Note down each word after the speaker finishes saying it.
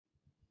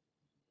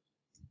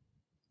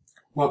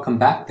Welcome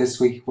back. This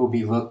week we'll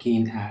be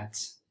looking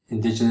at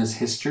indigenous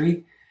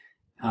history.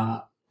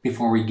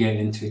 Before we get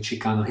into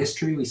Chicano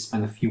history, we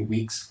spent a few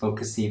weeks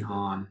focusing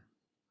on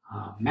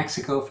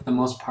Mexico for the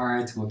most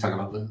part. We'll talk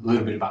about a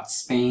little bit about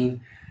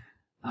Spain,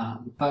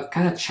 but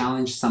kind of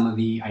challenge some of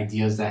the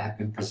ideas that have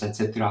been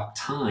presented throughout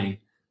time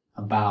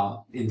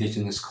about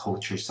indigenous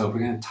culture. So we're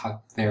going to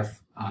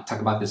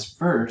talk about this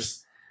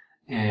first,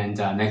 and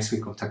next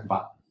week we'll talk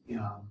about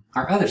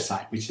our other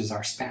side, which is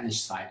our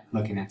Spanish side,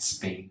 looking at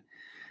Spain.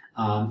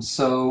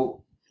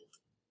 So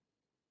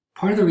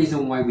part of the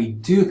reason why we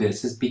do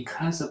this is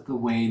because of the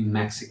way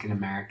Mexican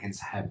Americans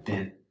have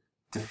been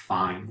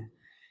defined.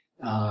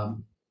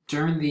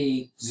 During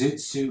the Zoot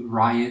Suit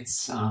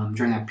riots,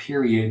 during that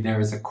period, there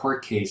was a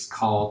court case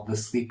called the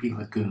Sleepy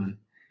Lagoon.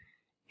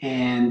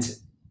 And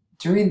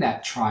during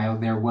that trial,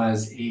 there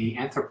was an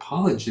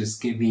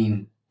anthropologist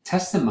giving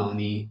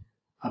testimony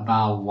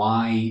about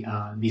why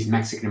these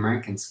Mexican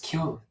Americans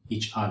killed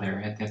each other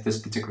at this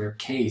particular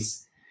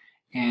case.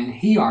 And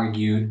he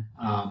argued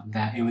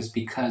that it was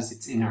because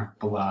it's in our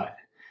blood,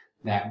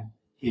 that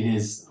it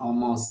is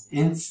almost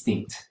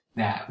instinct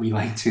that we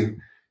like to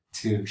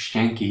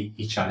shank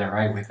each other,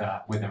 right, with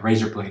a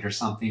razor blade or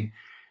something,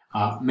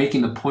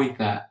 making the point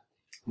that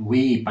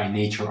we by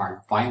nature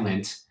are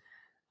violent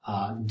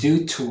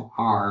due to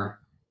our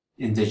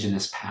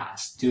indigenous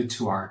past, due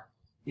to our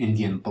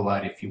Indian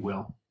blood, if you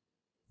will.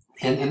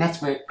 And that's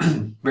very,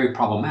 very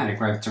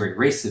problematic, right? It's very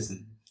racist,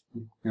 and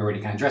we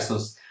already kind of addressed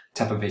those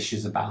type of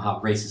issues about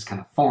how race is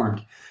kind of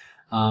formed.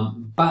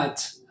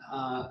 But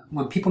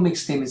when people make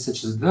statements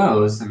such as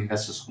those, I mean,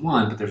 that's just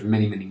one, but there's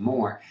many, many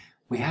more.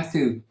 We have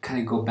to kind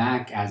of go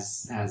back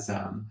as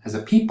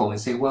a people and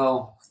say,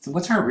 well,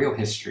 what's our real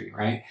history,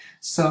 right?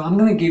 So I'm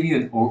going to give you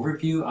an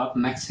overview of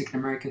Mexican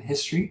American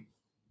history.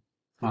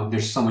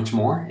 There's so much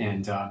more,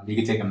 and you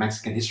could take a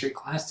Mexican history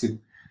class to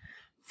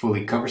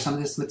fully cover some of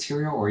this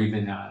material, or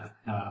even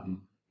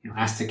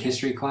Aztec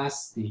history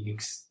class.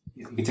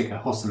 You can take a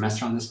whole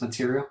semester on this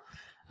material.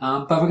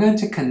 But we're going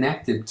to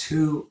connect it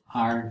to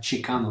our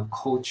Chicano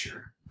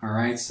culture, all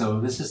right?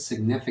 So this is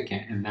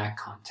significant in that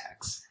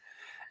context.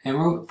 And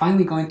we're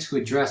finally going to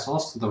address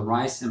also the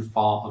rise and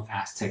fall of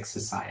Aztec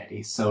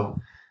society. So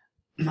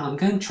I'm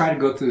going to try to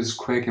go through this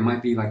quick. It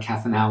might be like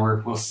half an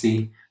hour, we'll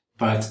see.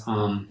 But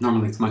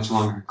normally it's much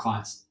longer in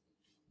class.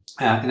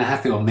 And I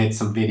have to omit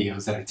some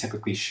videos that I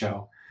typically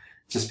show,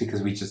 just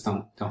because we just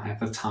don't have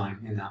the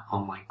time in the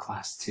online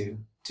class to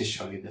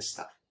show you this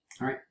stuff.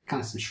 All right, kind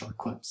of some short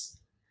clips.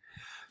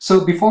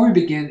 So before we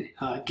begin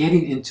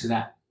getting into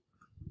that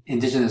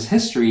indigenous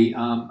history,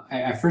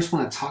 I first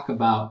want to talk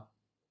about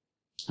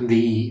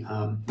the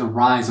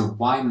rise of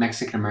why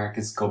Mexican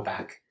Americans go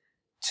back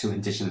to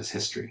indigenous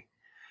history.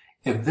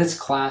 If this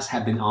class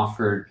had been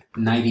offered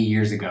 90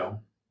 years ago,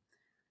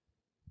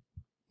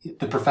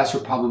 the professor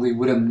probably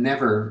would have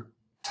never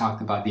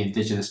talked about the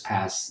indigenous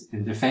past,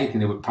 and if anything,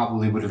 they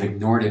would have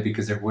ignored it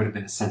because there would have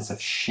been a sense of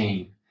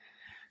shame.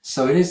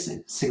 So it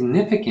is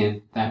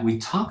significant that we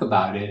talk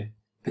about it,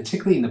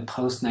 particularly in the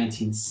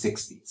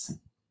post-1960s.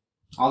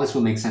 All this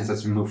will make sense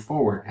as we move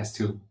forward as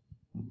to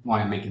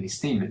why I'm making these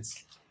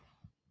statements.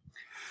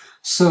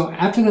 So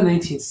after the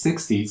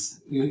 1960s,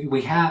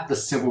 we have the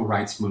civil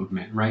rights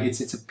movement, right?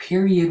 It's a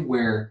period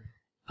where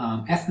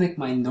ethnic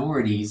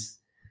minorities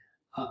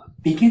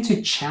begin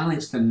to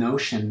challenge the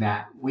notion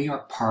that we are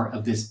part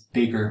of this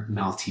bigger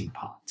melting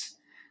pot,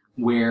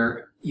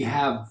 where you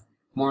have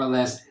more or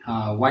less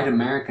white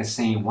America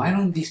saying, why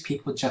don't these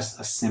people just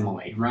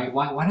assimilate, right?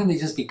 Why don't they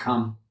just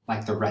become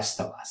like the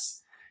rest of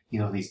us? You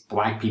know, these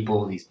black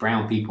people, these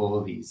brown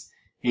people, these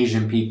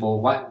Asian people,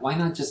 why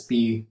not just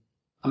be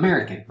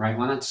American, right?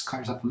 Why not just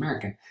call yourself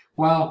American?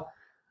 Well,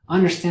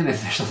 understand that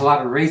there's a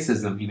lot of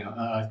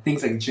racism,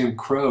 things like Jim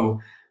Crow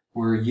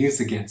were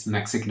used against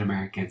Mexican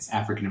Americans,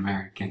 African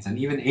Americans, and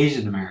even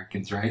Asian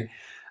Americans, right?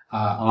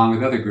 Along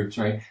with other groups,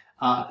 right?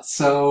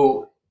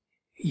 So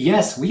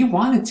yes, we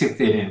wanted to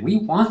fit in. We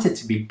wanted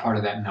to be part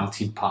of that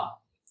melting pot.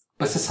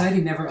 But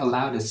society never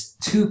allowed us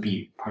to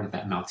be part of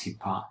that melting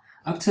pot.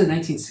 Up to the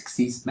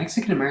 1960s,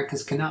 Mexican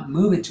Americans could not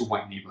move into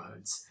white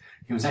neighborhoods.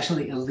 It was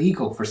actually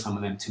illegal for some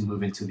of them to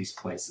move into these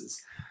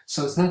places.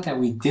 So it's not that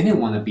we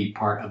didn't want to be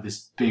part of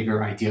this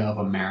bigger idea of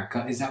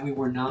America, it's that we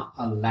were not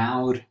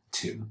allowed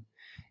to.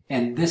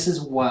 And this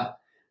is what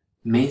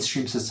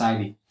mainstream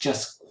society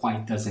just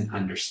quite doesn't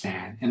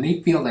understand. And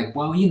they feel like,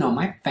 well,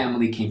 my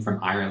family came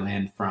from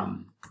Ireland,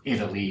 from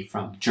Italy,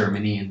 from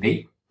Germany, and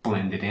they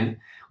blended in.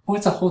 Well,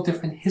 it's a whole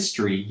different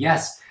history.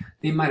 Yes,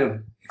 they might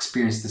have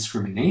experienced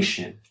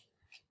discrimination,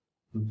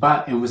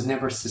 but it was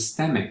never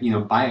systemic.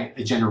 By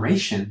a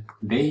generation,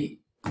 they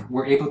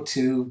were able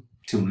to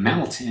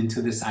melt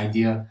into this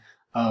idea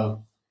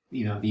of,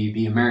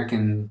 the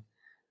American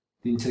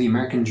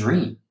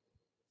dream.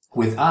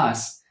 With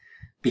us,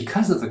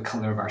 because of the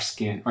color of our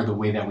skin or the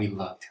way that we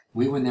looked,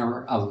 we were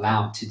never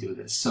allowed to do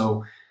this.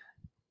 So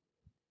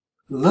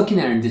looking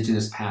at our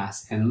indigenous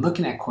past and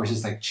looking at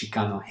courses like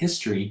Chicano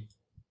history,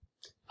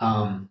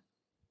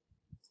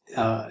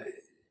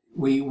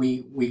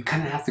 we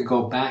kind of have to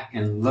go back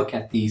and look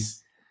at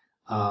these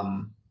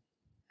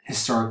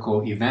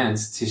historical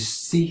events to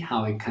see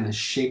how it kind of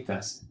shaped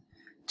us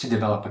to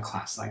develop a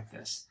class like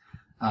this.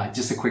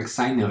 Just a quick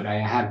side note, I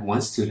had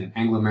one student,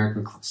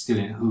 Anglo-American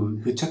student,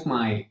 who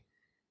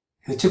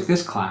took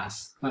this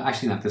class, well,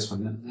 actually not this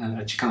one,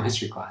 a Chicano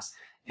history class,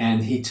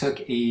 and he took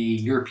a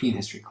European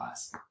history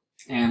class.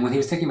 And when he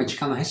was taking my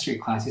Chicano history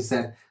class, he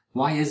said,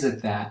 why is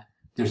it that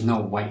there's no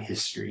white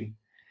history?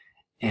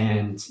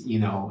 And, you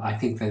know, I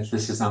think that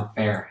this is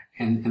unfair.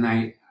 And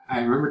I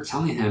remember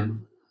telling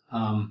him,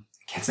 I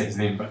can't say his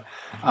name, but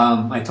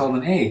I told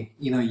him, hey,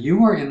 you know, you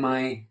were in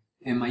my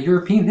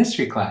European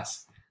history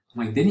class.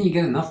 I'm like, didn't you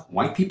get enough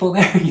white people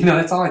there? You know,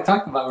 that's all I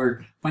talked about were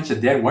a bunch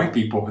of dead white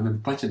people and a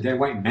bunch of dead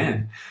white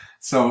men.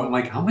 So I'm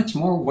like, how much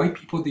more white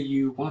people do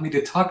you want me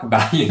to talk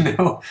about? You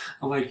know,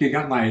 I'm like, you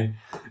got my,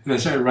 and I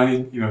started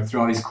running, you know,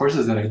 through all these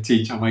courses that I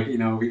teach. I'm like, you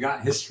know, we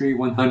got History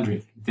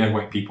 100, dead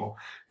white people.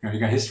 You know, you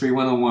got History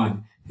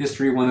 101,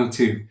 History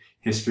 102,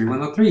 History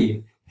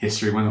 103,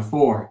 History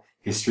 104,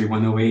 History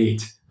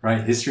 108,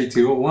 right? History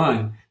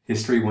 201,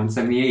 History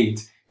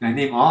 178. And I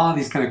name all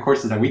these kind of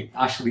courses that we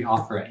actually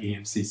offer at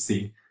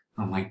AMCC.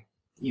 I'm like,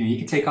 you know, you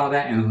can take all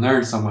that and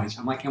learn so much.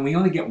 I'm like, and we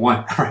only get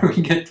one, right?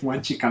 We get one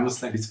Chicano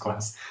studies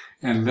class.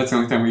 And that's the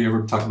only time we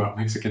ever talk about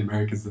Mexican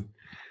Americans,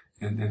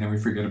 and then we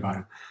forget about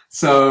them.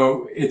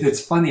 So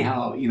it's funny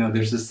how, you know,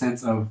 there's this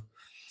sense of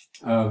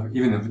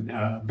even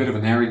a bit of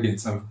an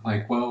arrogance of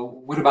like, well,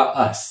 what about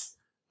us?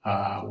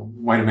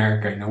 White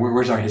America, you know,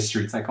 where's our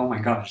history? It's like, oh my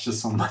God, there's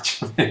just so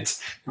much of it.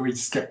 And we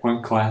just get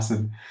one class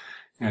and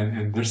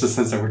there's a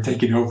sense that we're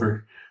taking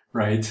over,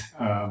 right?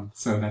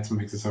 So that's what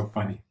makes it so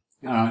funny.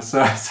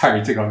 So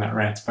sorry to go on that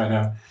rant,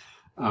 but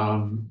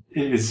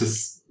it's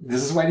just,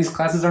 this is why these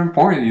classes are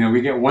important. You know, we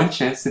get one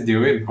chance to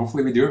do it, and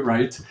hopefully we do it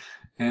right,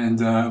 and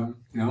you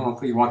know,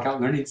 hopefully you walk out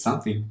learning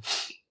something.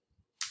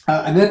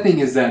 Another thing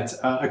is that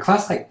a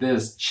class like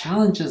this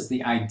challenges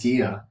the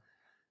idea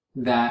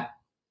that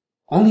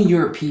only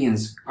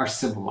Europeans are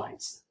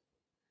civilized.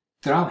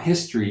 Throughout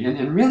history,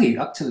 and really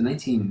up to the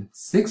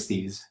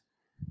 1960s,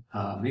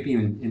 maybe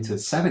even into the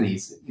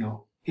 70s, you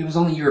know, it was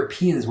only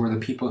Europeans were the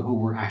people who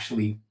were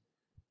actually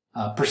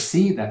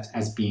perceived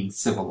as being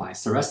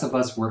civilized. The rest of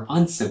us were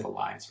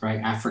uncivilized, right?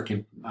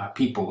 African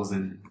peoples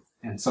and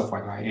so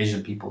forth, right?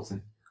 Asian peoples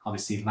and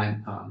obviously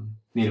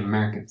Native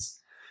Americans.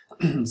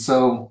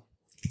 So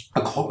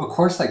a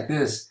course like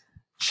this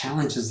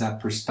challenges that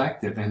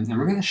perspective, and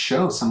we're going to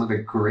show some of the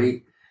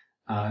great,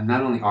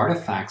 not only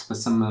artifacts, but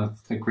some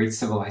of the great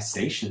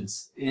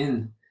civilizations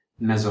in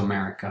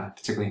Mesoamerica,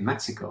 particularly in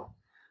Mexico,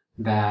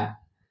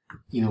 that,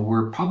 you know,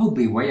 we're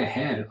probably way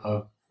ahead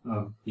of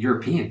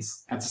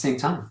Europeans at the same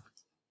time.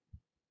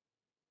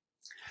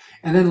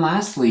 And then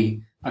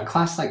lastly, a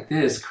class like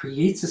this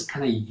creates this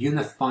kind of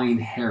unifying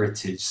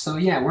heritage. So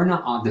yeah, we're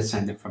not all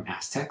descended from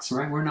Aztecs,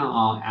 right? We're not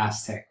all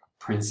Aztec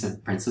prince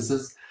and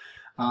princesses.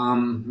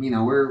 You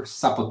know, we're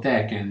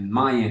Zapotec and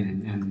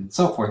Mayan and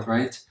so forth,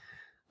 right?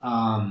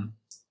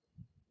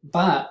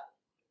 But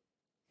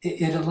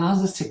it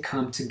allows us to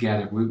come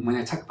together. When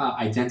I talk about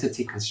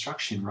identity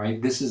construction,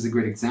 right, this is a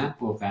great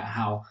example of that,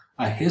 how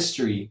a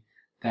history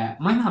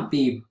that might not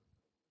be,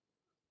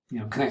 you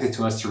know, connected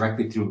to us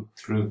directly through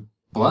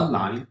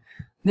bloodline,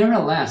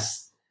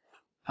 nevertheless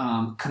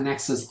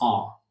connects us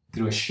all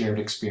through a shared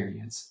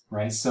experience,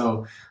 right?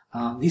 So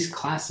these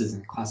classes,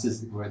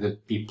 whether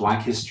it be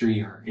Black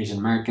history or Asian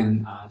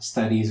American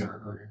studies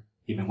or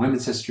even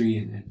women's history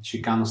and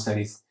Chicano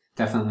studies,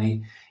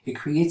 definitely, it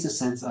creates a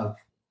sense of,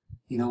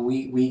 you know,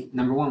 we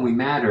number one, we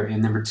matter,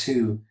 and number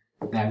two,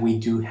 that we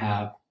do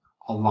have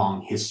a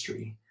long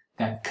history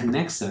that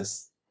connects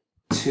us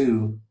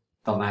to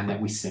the land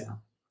that we sit on.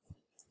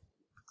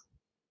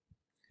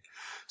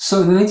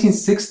 So in the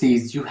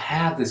 1960s, you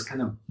have this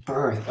kind of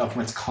birth of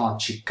what's called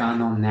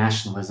Chicano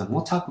nationalism.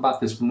 We'll talk about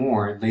this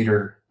more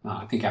later,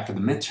 I think after the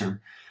midterm,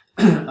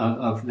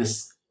 of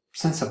this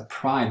sense of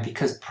pride,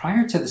 because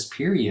prior to this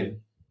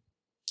period,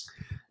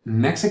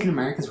 Mexican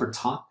Americans were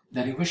taught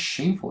that it was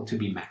shameful to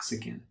be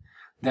Mexican,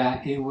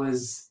 that it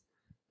was,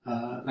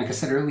 like I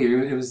said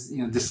earlier, it was,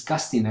 you know,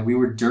 disgusting, that we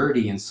were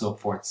dirty and so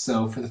forth.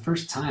 So for the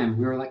first time,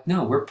 we were like,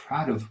 no, we're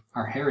proud of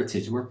our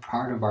heritage. We're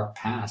proud of our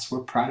past.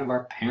 We're proud of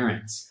our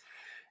parents.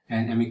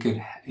 And we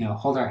could, you know,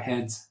 hold our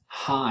heads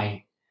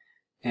high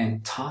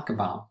and talk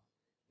about,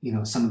 you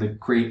know, some of the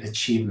great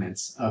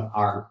achievements of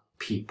our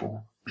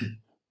people.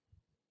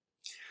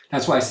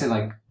 That's why I said,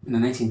 like, in the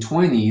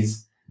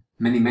 1920s,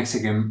 many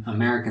Mexican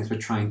Americans were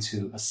trying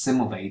to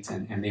assimilate,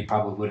 and they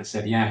probably would have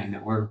said, yeah, you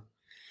know, we're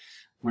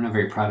not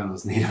very proud of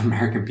those Native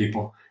American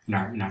people in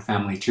our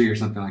family tree or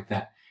something like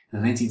that. In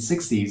the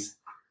 1960s,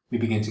 we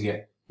began to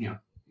get, you know,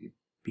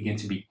 begin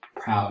to be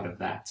proud of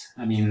that.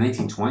 I mean, in the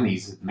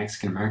 1920s,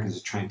 Mexican Americans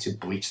are trying to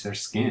bleach their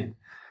skin,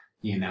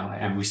 you know,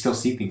 and we still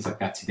see things like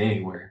that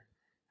today, where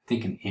I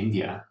think in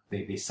India,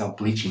 they sell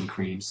bleaching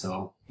cream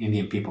so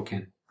Indian people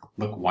can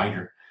look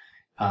whiter.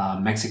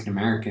 Mexican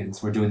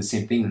Americans were doing the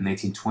same thing in the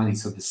 1920s,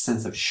 so this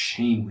sense of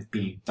shame with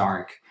being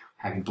dark,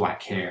 having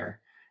black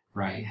hair,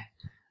 right?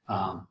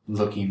 Having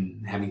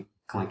kind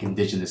of like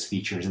indigenous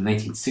features. In the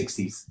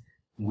 1960s,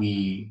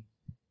 we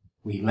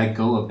let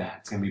go of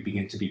that and we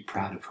begin to be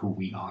proud of who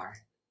we are.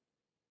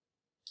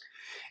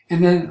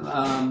 And then,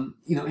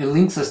 it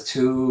links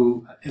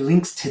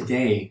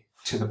today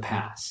to the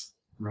past,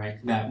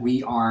 right? That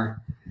we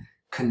are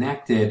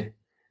connected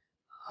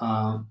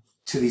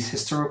to these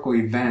historical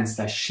events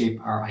that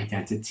shape our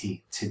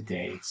identity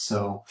today.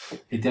 So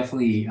it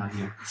definitely,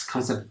 this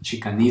concept of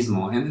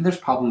Chicanismo, and there's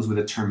problems with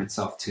the term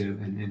itself too.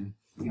 And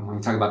when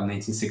we talk about the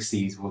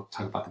 1960s, we'll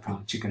talk about the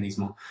problem of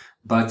Chicanismo.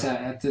 But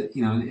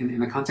in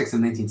the context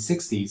of the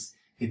 1960s,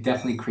 it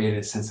definitely created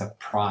a sense of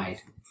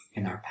pride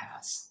in our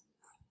past.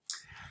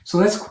 So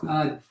let's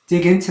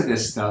dig into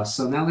this stuff.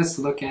 So now let's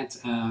look at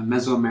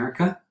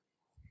Mesoamerica.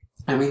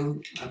 And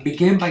we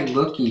begin by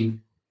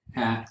looking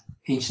at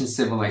ancient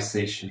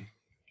civilization.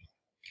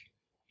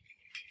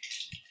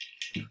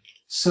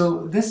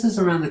 So this is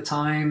around the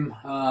time,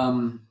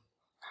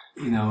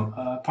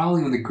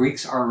 probably when the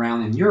Greeks are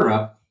around in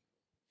Europe.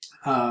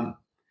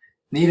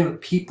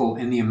 Native people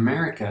in the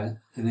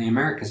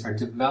Americas are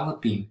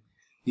developing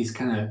these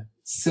kind of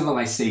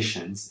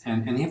civilizations,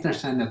 and you have to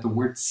understand that the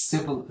word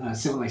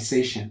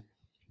civilization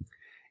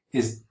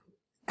is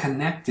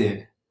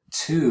connected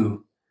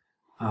to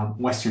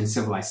Western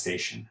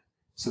civilization.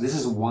 So this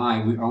is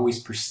why we always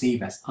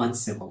perceive as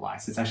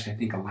uncivilized. It's actually, I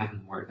think, a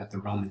Latin word that the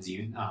Romans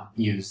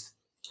used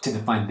to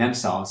define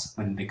themselves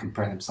when they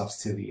compare themselves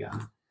to the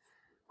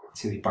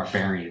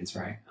barbarians,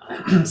 right?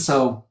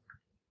 So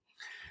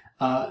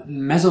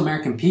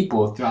Mesoamerican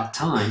people throughout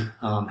time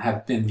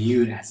have been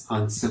viewed as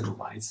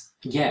uncivilized.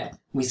 Yet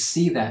we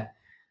see that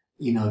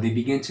they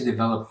begin to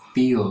develop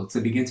fields,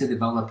 they begin to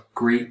develop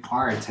great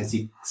arts, as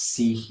you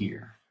see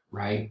here,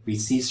 right? We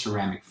see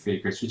ceramic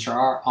figures, which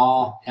are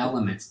all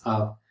elements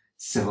of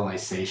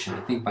civilization.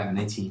 I think by the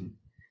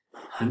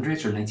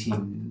 1900s or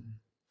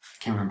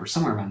can't remember,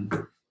 somewhere around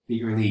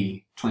the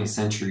early 20th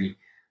century,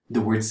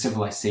 the word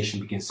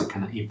civilization begins to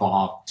kind of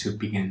evolve to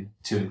begin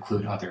to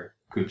include other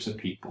groups of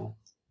people.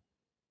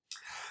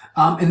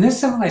 And this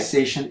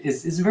civilization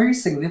is very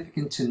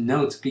significant to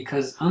note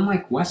because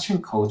unlike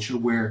Western culture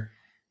where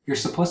you're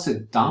supposed to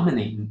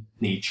dominate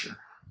nature,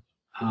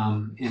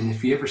 and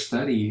if you ever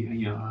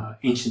study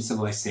ancient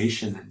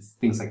civilization and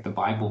things like the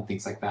Bible and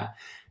things like that,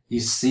 you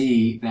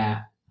see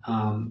that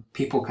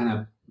people kind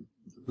of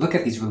look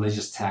at these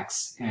religious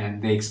texts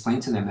and they explain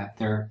to them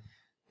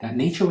that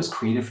nature was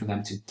created for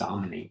them to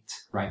dominate,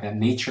 right? That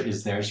nature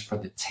is theirs for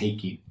the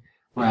taking.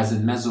 Whereas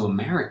in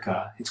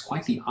Mesoamerica, it's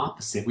quite the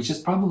opposite, which is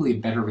probably a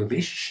better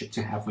relationship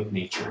to have with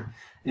nature,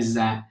 is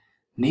that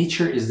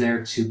nature is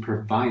there to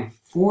provide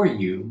for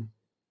you,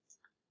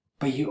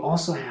 but you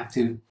also have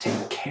to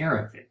take care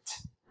of it,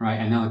 right?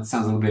 I know it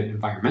sounds a little bit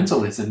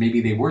environmentalist, and maybe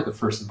they were the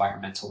first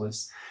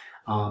environmentalists,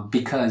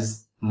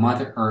 because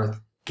Mother Earth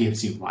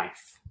gives you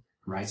life,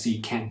 right? So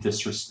you can't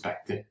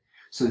disrespect it.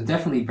 So they're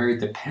definitely very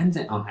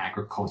dependent on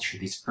agriculture,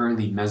 these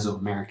early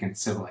Mesoamerican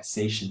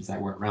civilizations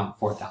that were around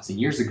 4,000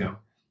 years ago.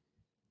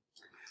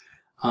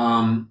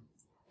 And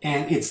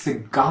it's the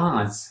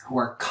gods who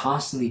are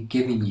constantly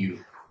giving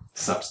you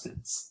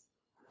substance.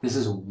 This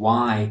is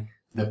why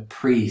the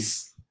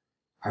priests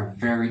are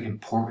very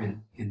important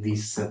in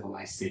these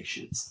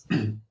civilizations.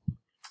 And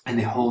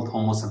they hold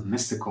almost a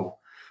mystical,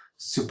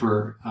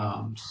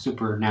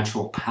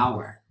 supernatural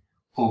power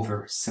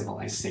over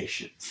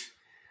civilizations.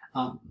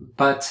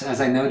 But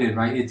as I noted,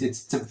 right,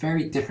 it's a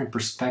very different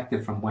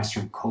perspective from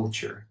Western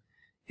culture.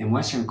 In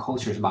Western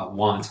culture, it's about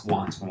want,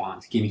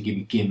 gimme,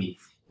 gimme, gimme.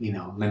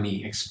 Let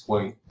me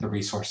exploit the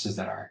resources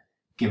that are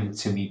given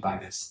to me by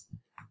this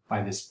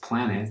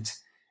planet.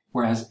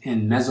 Whereas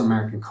in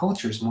Mesoamerican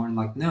culture, it's more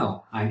like,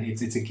 no,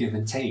 it's a give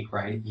and take,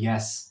 right?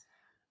 Yes,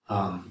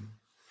 I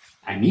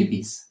need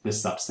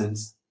this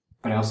substance,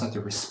 but I also have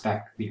to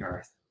respect the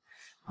earth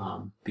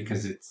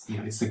because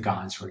it's the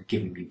gods who are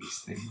giving me these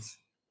things.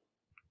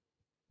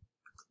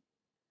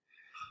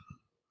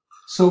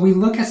 So we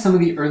look at some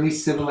of the early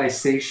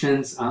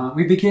civilizations.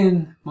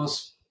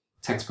 Most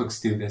textbooks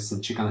do this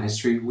in Chicano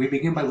history. We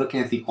begin by looking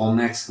at the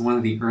Olmecs, one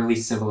of the early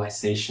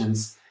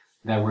civilizations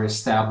that were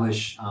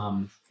established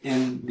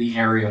in the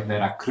area of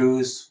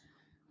Veracruz,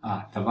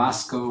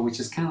 Tabasco, which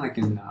is kind of like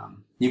in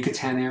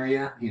Yucatan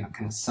area,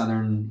 kind of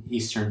southern,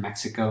 eastern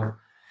Mexico.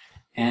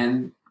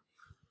 And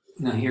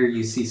here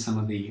you see some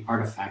of the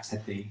artifacts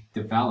that they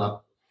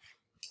develop.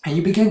 And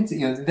you begin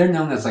to, they're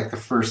known as like the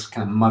first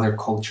kind of mother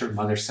culture,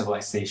 mother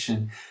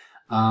civilization,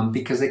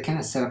 because they kind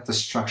of set up the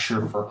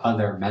structure for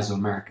other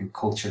Mesoamerican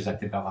cultures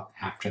that developed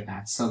after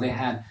that. So they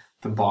had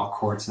the ball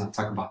courts, and I'll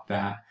talk about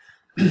that.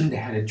 They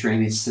had a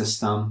drainage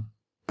system.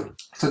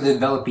 So they're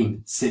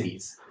developing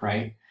cities,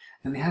 right?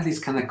 And they have these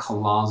kind of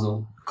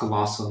colossal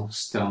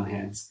stone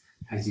heads,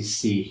 as you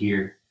see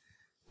here.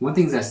 One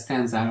thing that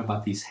stands out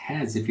about these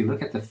heads, if you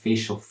look at the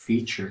facial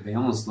feature, they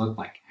almost look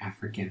like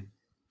African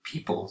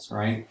peoples,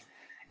 right?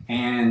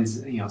 And,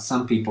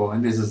 some people,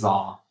 and this is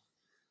all,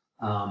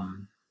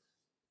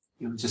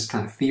 just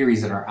kind of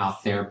theories that are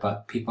out there,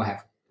 but people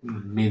have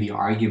made the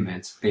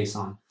arguments based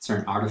on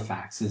certain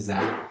artifacts, is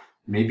that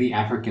maybe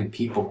African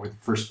people were the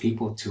first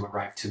people to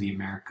arrive to the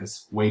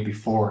Americas way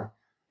before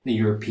the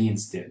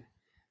Europeans did,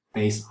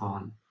 based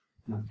on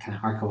kind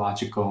of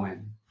archaeological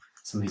and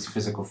some of these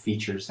physical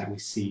features that we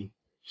see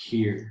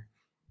here.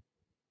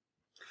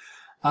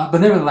 But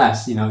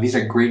nevertheless, these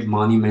are great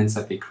monuments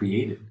that they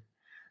created.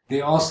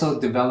 They also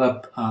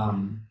developed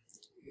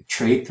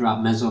trade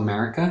throughout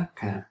Mesoamerica,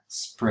 kind of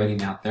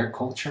spreading out their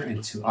culture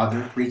into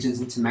other regions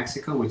into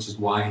Mexico, which is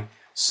why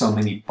so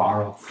many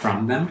borrow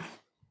from them.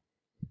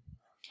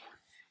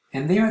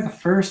 And they are the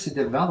first to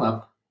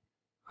develop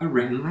a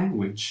written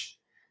language.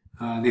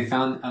 They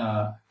found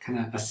kind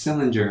of a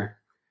cylinder,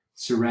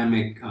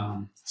 ceramic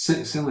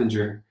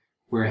cylinder,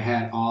 where it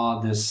had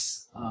all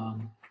this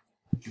kind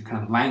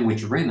of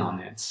language written on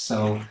it.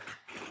 So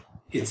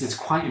it's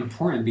quite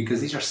important because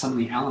these are some of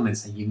the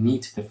elements that you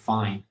need to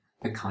define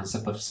the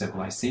concept of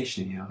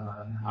civilization.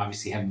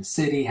 Obviously having a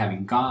city,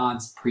 having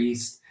gods,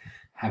 priests,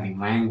 having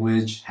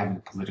language, having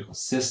a political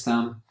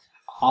system.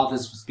 All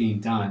this was being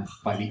done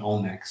by the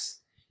Olmecs,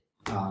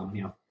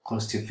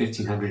 close to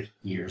 1,500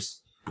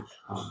 years.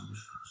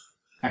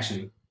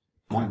 Actually,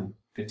 more than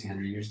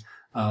 1,500 years.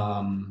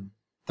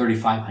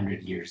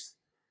 3,500 years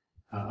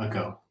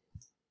ago.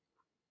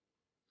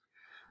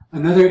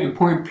 Another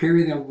important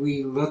period that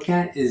we look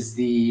at is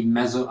the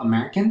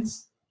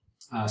Mesoamericans.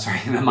 The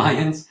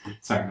Mayans.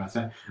 Sorry about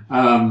that.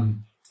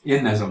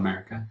 In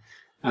Mesoamerica.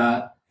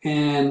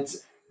 And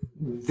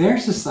their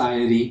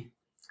society,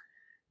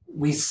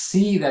 we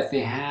see that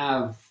they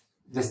have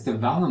this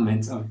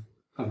development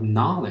of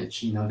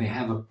knowledge. They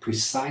have a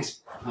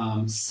precise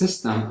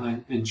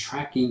system in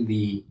tracking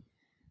the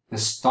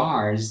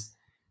stars,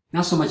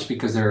 not so much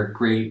because they're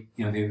great,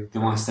 they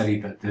want to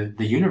study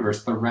the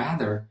universe, but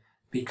rather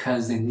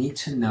because they need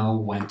to know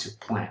when to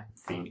plant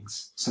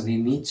things. So they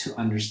need to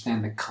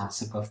understand the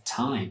concept of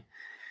time.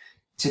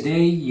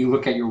 Today, you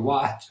look at your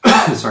watch,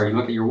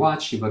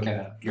 you look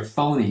at your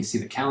phone and you see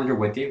the calendar,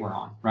 what day we're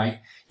on, right?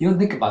 You don't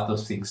think about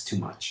those things too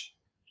much.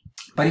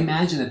 But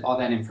imagine if all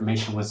that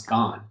information was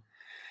gone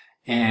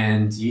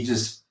and you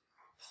just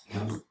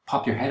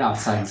pop your head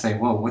outside and say,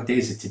 well, what day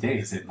is it today?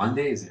 Is it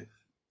Monday? Is it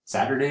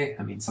Saturday?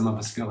 I mean, some of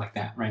us feel like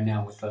that right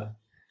now with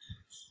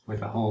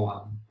the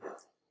whole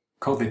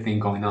COVID thing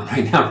going on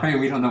right now, right?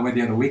 We don't know what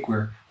day of the week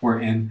we're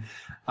in.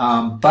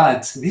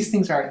 But this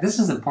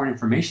is important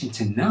information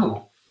to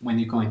know when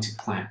you're going to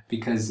plant,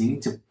 because you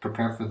need to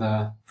prepare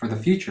for the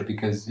future,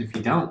 because if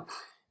you don't,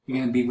 you're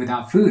going to be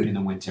without food in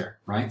the winter,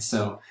 right?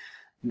 So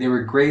they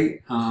were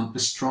great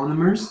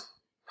astronomers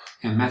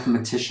and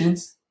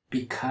mathematicians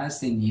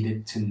because they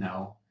needed to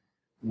know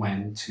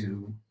when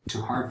to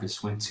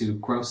harvest, when to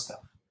grow stuff.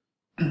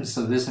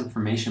 So this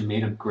information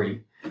made them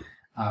great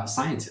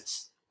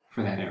scientists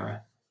for that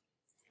era.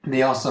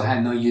 They also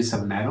had no use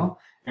of metal.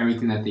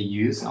 Everything that they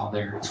used, all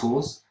their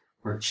tools,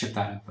 were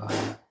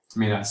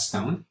made out of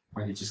stone,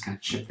 where they just kind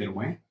of chipped it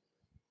away.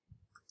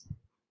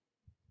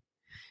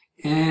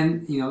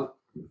 And,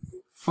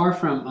 far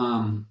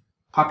from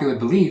popular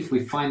belief,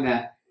 we find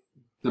that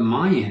the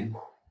Mayan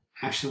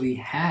actually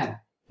had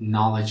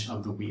knowledge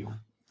of the wheel.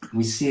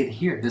 We see it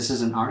here. This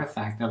is an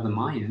artifact of the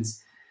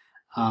Mayans,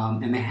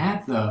 and they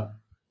had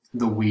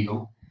the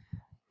wheel,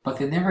 but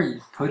they never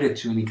put it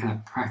to any kind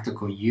of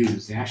practical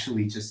use. They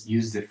actually just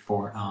used it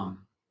for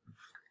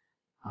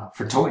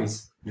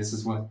toys. This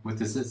is what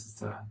this is.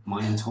 It's a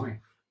Mayan toy.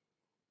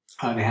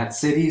 They had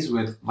cities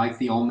with, like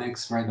the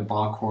Olmecs, right, the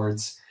ball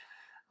courts,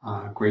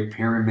 great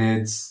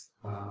pyramids.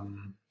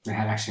 They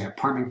had actually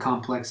apartment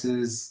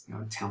complexes,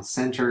 town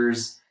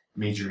centers,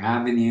 major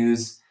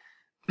avenues,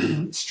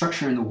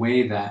 structured in a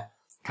way that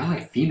kind of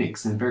like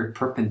Phoenix, in very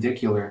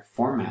perpendicular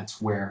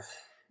formats where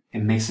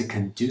it makes it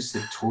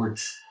conducive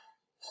towards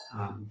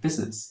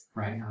business,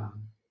 right?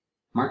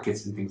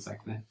 Markets and things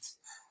like that.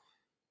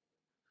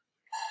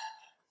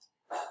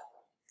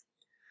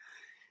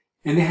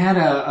 And they had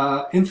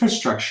a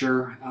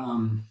infrastructure,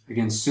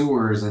 again,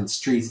 sewers and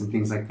streets and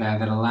things like that,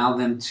 that allowed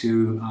them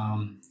to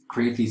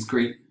create these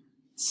great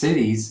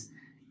cities.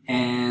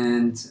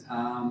 And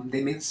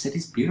they made the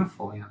cities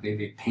beautiful.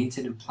 They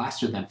painted and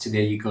plastered them.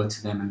 Today you go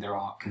to them and they're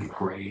all kind of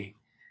gray,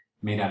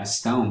 made out of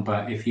stone.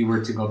 But if you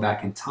were to go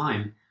back in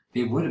time,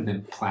 they would have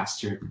been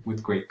plastered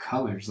with great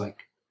colors,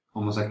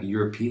 almost like a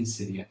European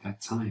city at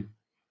that time.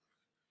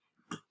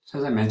 So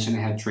as I mentioned,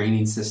 they had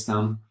draining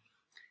system,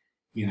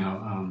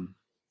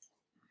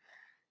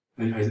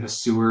 a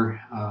sewer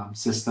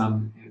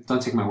system.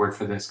 Don't take my word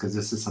for this, because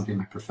this is something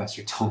my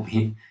professor told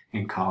me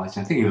in college.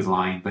 I think he was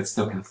lying, but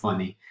still kind of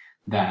funny,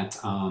 that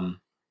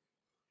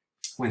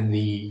when the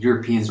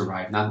Europeans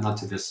arrived, not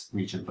to this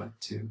region, but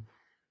to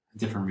a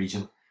different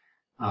region,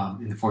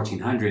 in the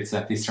 1400s,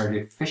 that they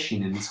started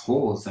fishing in these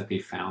holes that they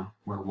found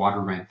where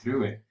water ran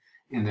through it,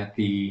 and that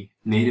the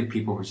native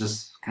people were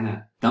just kind of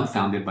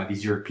dumbfounded by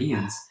these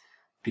Europeans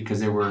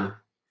because they were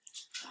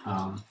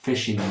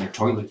fishing in their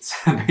toilets,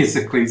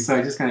 basically. So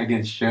it just kind of,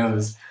 again,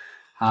 shows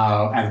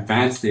how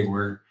advanced they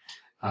were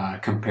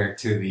compared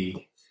to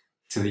the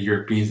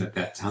Europeans at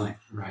that time,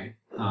 right?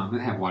 They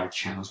have water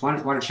channels.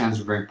 Water channels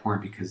are very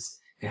important because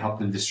they help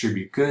them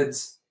distribute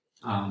goods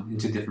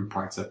into different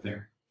parts of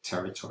their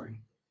territory.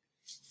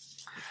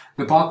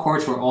 The ball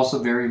courts were also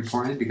very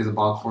important because the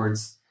ball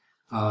courts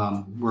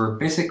were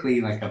basically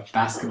like a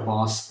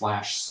basketball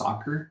 /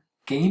 soccer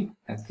game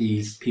that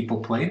these people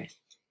played.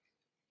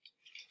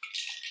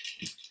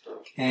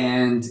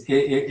 And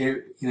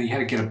you had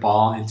to get a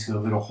ball into a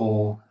little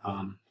hole,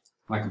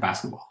 like a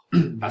basketball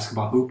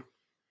hoop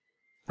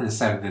on the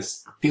side of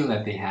this field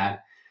that they had.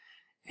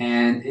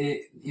 And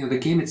the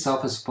game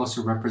itself is supposed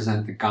to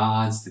represent the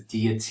gods, the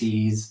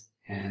deities,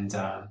 and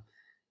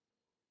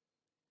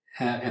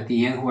at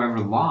the end, whoever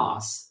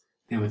lost,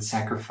 they would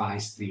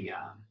sacrifice the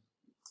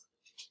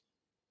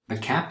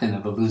captain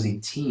of the losing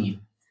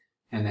team,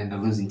 and then the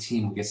losing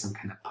team will get some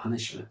kind of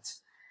punishment.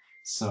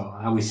 So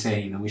I always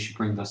say, we should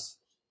bring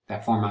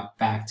that format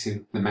back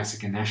to the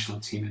Mexican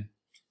national team, and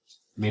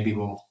maybe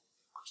we'll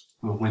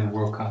win the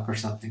World Cup or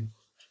something.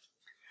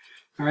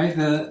 All right,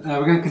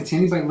 we're going to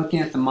continue by looking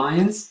at the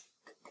Mayans.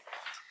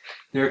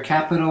 Their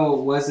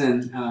capital was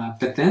in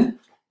Petén,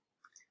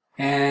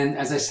 and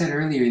as I said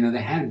earlier,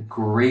 they had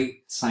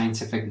great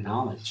scientific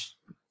knowledge.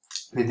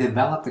 They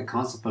developed the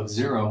concept of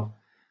zero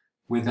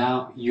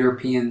without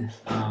European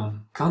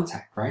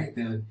contact, right?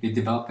 They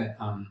developed it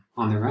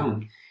on their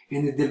own.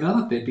 And they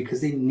developed it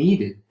because they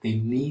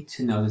need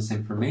to know this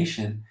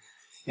information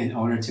in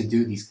order to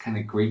do these kind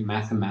of great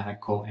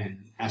mathematical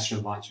and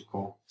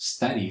astrological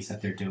studies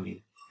that they're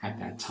doing at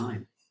that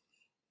time.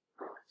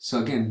 So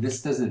again,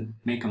 this doesn't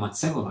make them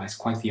uncivilized,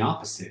 quite the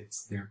opposite.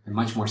 They're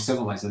much more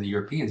civilized than the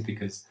Europeans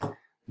because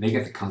they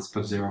get the concept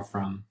of zero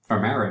from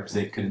Arabs.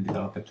 They couldn't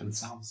develop it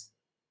themselves.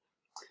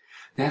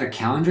 They had a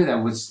calendar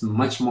that was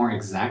much more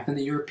exact than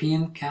the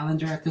European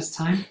calendar at this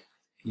time.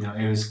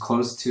 It was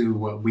close to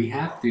what we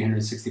have,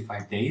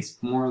 365 days,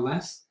 more or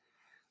less,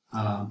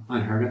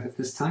 unheard of at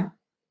this time.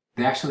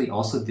 They actually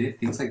also did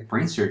things like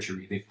brain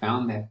surgery. They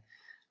found that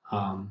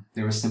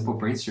there was simple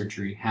brain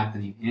surgery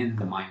happening in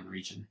the Mayan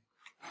region.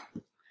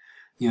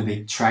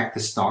 They tracked the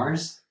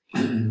stars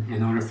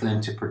in order for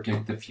them to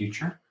predict the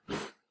future.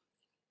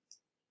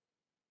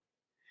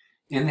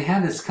 And they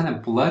had this kind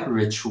of blood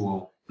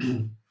ritual,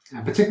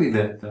 particularly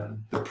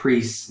the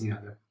priests,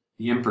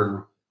 the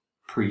emperor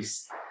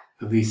priests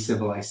of these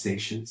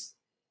civilizations,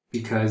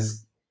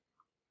 because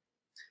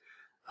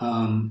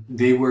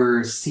they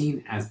were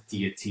seen as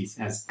deities,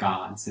 as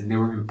gods, and they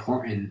were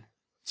important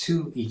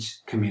to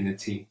each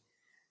community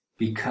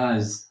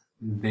because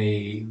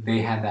they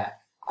had that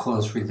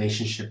close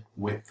relationship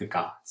with the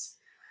gods.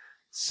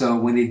 So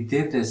when they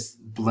did this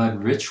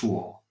blood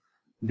ritual,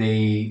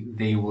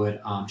 they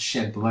would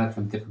shed blood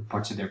from different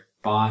parts of their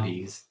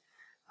bodies.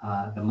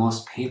 The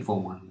most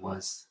painful one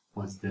was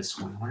this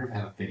one. I wonder if I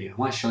have a video. I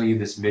want to show you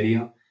this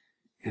video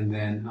and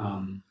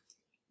then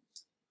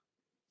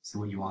see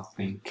what you all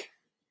think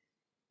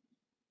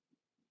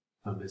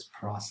of this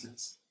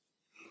process.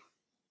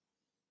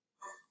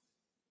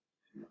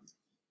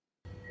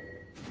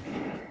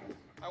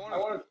 I want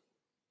to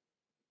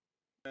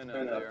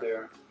up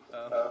there.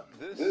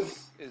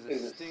 This is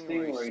a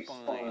stingray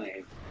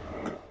spine.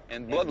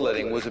 And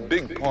bloodletting was a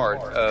big part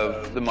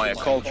of the Maya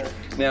culture.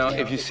 Now,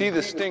 if you see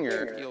the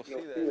stinger, you'll see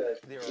that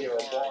there are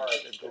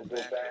bars that go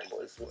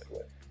backwards this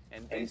way.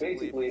 And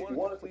basically, if you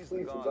want to please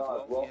the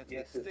gods, well, you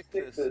have to stick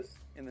this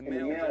in the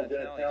male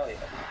genitalia.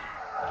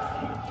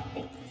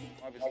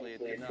 Obviously, it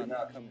did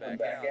not come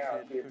back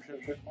out. It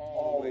pushed it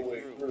all the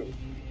way through.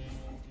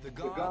 The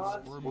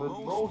gods were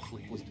most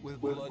pleased with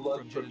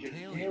blood from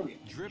genitalia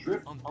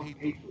dripped on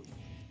paper,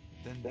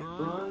 then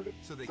burned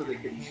so they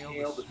could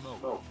inhale the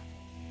smoke.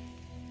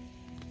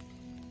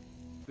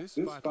 This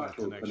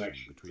vital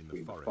connection between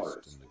the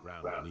forest and the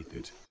ground beneath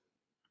it.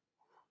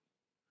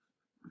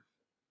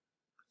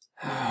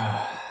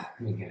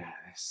 Let me get out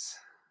of this.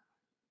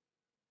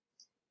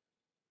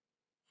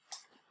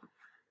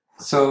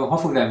 So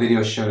hopefully that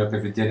video showed up.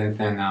 If it didn't,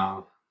 then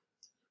I'll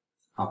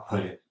put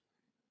it.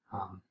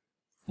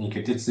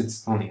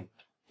 It's only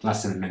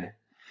less than a minute.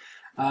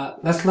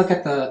 Let's look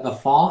at the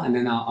fall, and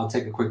then I'll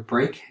take a quick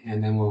break,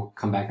 and then we'll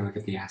come back and look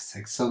at the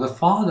Aztecs. So the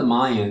fall of the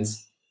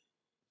Mayans,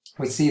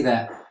 we see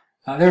that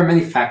there are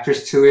many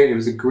factors to it. It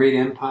was a great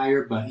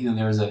empire, but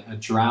there was a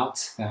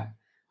drought that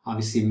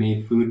obviously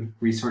made food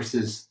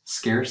resources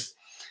scarce.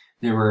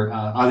 There were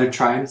other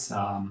tribes,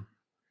 kind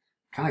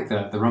of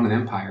like the Roman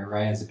Empire,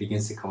 right? As it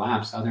begins to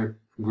collapse, other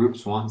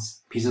groups want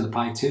a piece of the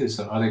pie too.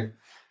 So other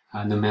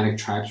nomadic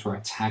tribes were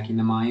attacking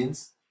the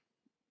Mayans.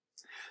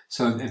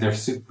 So their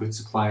food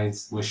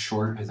supplies was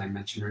short, as I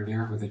mentioned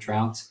earlier, with the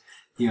drought.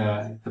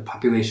 The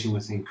population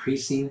was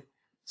increasing,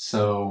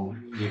 so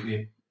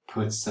it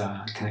puts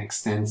kind of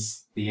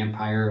extends the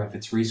empire of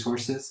its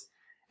resources.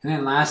 And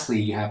then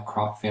lastly, you have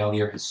crop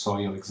failure and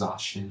soil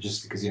exhaustion,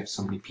 just because you have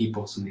so many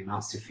people, so many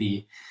mouths to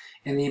feed.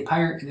 And the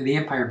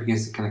empire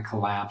begins to kind of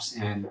collapse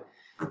and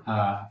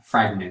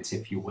fragment,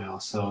 if you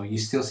will. So you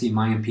still see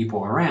Mayan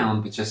people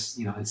around, but just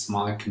in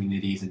smaller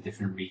communities in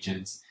different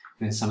regions.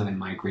 And then some of them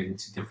migrate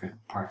into different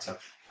parts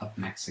of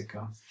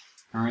Mexico.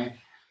 All right,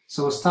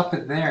 so we'll stop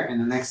it there,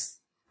 and the next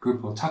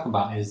group we'll talk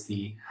about is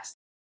the